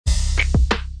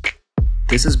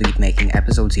This is Beatmaking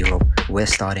episode 0. We're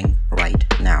starting right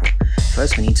now.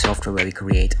 First we need software where we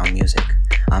create our music.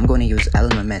 I'm going to use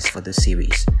LMMS for this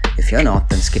series. If you're not,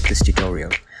 then skip this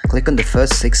tutorial. Click on the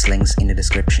first 6 links in the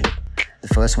description. The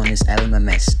first one is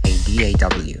LMMS, a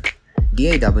DAW.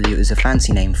 DAW is a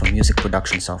fancy name for music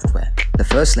production software. The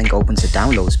first link opens a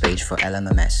downloads page for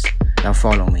LMMS. Now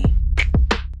follow me.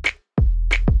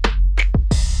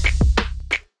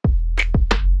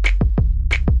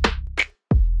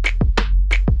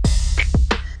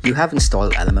 You have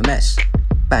installed LMMS.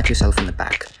 Pat yourself on the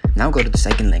back. Now go to the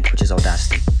second link, which is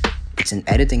Audacity. It's an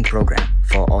editing program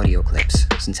for audio clips.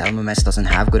 Since LMMS doesn't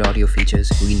have good audio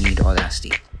features, we need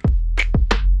Audacity.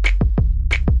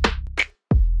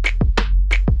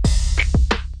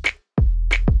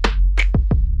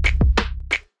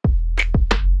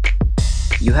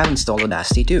 You have installed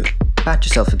Audacity too. Pat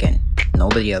yourself again.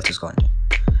 Nobody else is going to.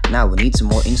 Now we need some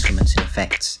more instruments and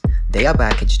effects. They are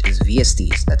packaged as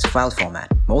VSTs, that's file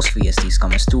format. Most VSTs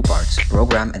come as 2 parts,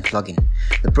 program and plugin.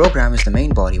 The program is the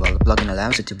main body while the plugin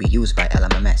allows it to be used by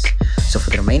LMMS. So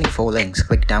for the remaining 4 links,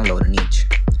 click download on each.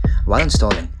 While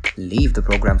installing, leave the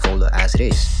program folder as it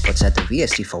is, but set the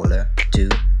VST folder to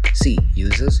C,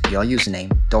 users, your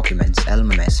username, documents,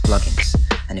 LMMS, plugins.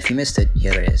 And if you missed it,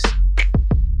 here it is.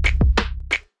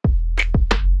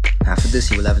 After this,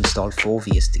 you will have installed 4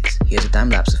 VSTs. Here's a time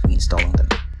lapse of me installing them.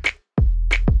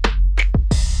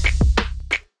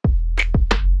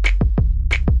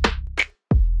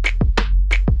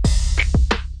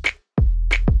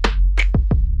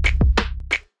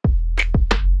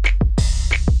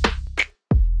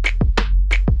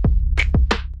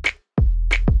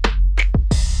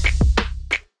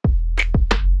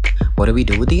 What do we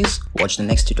do with these? Watch the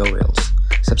next tutorials.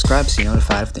 Subscribe so you're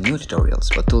notified of the new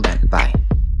tutorials, but till then, bye.